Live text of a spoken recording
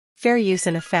Fair use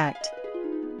in effect.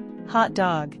 Hot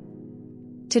dog.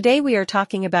 Today we are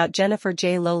talking about Jennifer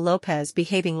J. Lo Lopez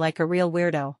behaving like a real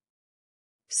weirdo.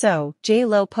 So, J.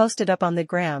 Lo posted up on the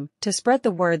gram to spread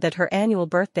the word that her annual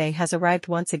birthday has arrived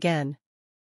once again.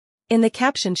 In the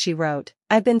caption she wrote,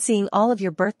 "I've been seeing all of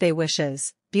your birthday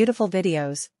wishes, beautiful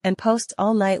videos, and posts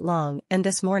all night long and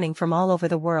this morning from all over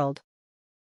the world.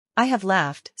 I have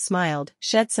laughed, smiled,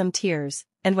 shed some tears,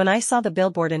 and when I saw the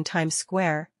billboard in Times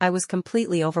Square, I was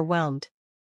completely overwhelmed.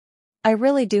 I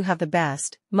really do have the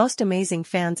best, most amazing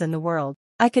fans in the world.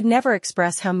 I could never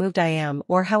express how moved I am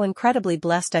or how incredibly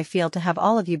blessed I feel to have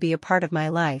all of you be a part of my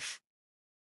life.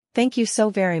 Thank you so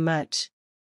very much.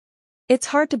 It's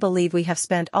hard to believe we have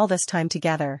spent all this time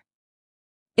together.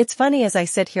 It's funny as I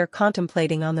sit here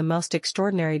contemplating on the most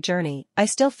extraordinary journey, I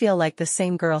still feel like the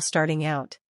same girl starting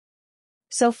out.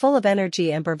 So full of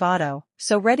energy and bravado,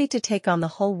 so ready to take on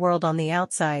the whole world on the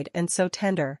outside and so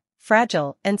tender,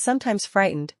 fragile and sometimes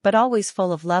frightened but always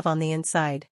full of love on the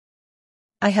inside.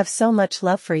 I have so much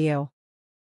love for you.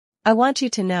 I want you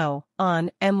to know,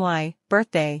 on my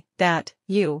birthday, that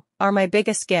you are my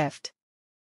biggest gift.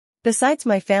 Besides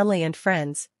my family and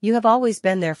friends, you have always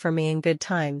been there for me in good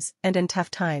times and in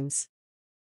tough times.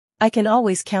 I can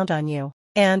always count on you,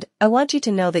 and I want you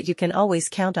to know that you can always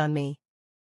count on me.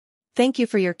 Thank you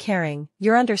for your caring,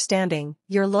 your understanding,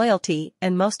 your loyalty,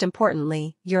 and most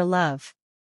importantly, your love."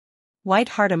 White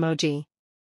heart emoji.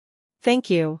 Thank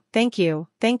you, thank you,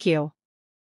 thank you.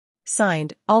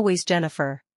 Signed, always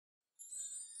Jennifer.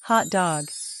 Hot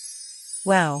dog.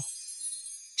 Wow.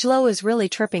 J.Lo is really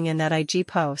tripping in that IG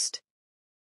post.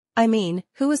 I mean,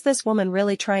 who is this woman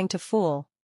really trying to fool?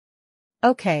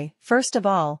 Okay, first of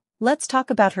all, let's talk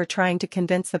about her trying to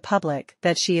convince the public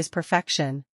that she is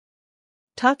perfection.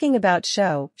 Talking about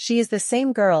show, she is the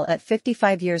same girl at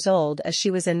 55 years old as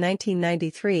she was in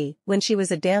 1993 when she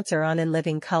was a dancer on In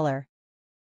Living Color.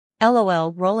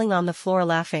 LOL, rolling on the floor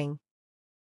laughing.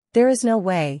 There is no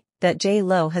way that J.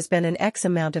 Lo has been in X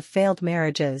amount of failed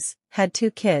marriages, had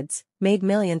 2 kids, made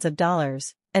millions of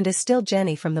dollars, and is still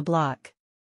Jenny from the block.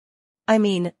 I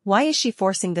mean, why is she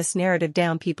forcing this narrative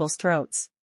down people's throats?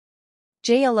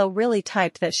 J. Lo really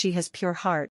typed that she has pure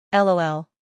heart, LOL.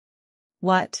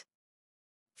 What?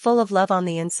 Full of love on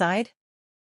the inside?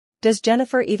 Does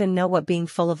Jennifer even know what being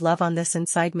full of love on this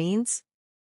inside means?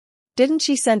 Didn't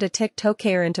she send a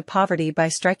TikToker into poverty by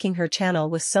striking her channel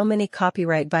with so many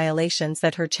copyright violations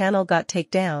that her channel got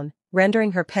taken down,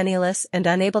 rendering her penniless and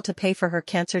unable to pay for her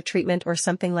cancer treatment or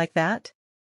something like that?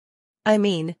 I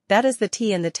mean, that is the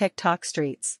tea in the TikTok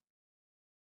streets.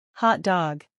 Hot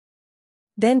dog.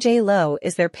 Then J. Lo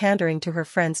is there pandering to her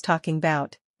friends talking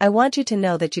about, "I want you to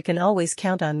know that you can always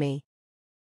count on me."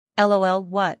 LOL,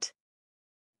 what?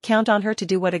 Count on her to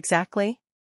do what exactly?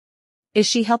 Is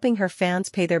she helping her fans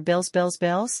pay their bills?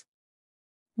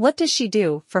 What does she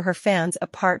do for her fans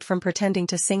apart from pretending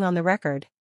to sing on the record?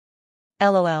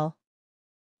 LOL.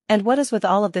 And what is with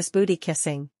all of this booty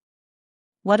kissing?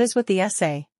 What is with the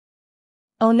essay?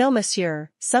 Oh no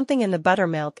monsieur, something in the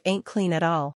buttermilk ain't clean at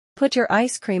all. Put your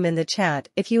ice cream in the chat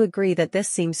if you agree that this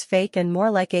seems fake and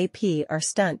more like a PR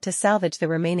stunt to salvage the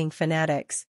remaining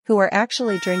fanatics, who are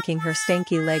actually drinking her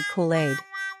stanky leg Kool-Aid.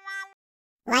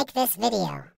 Like this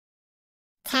video.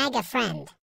 Tag a friend.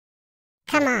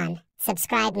 Come on,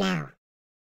 subscribe now.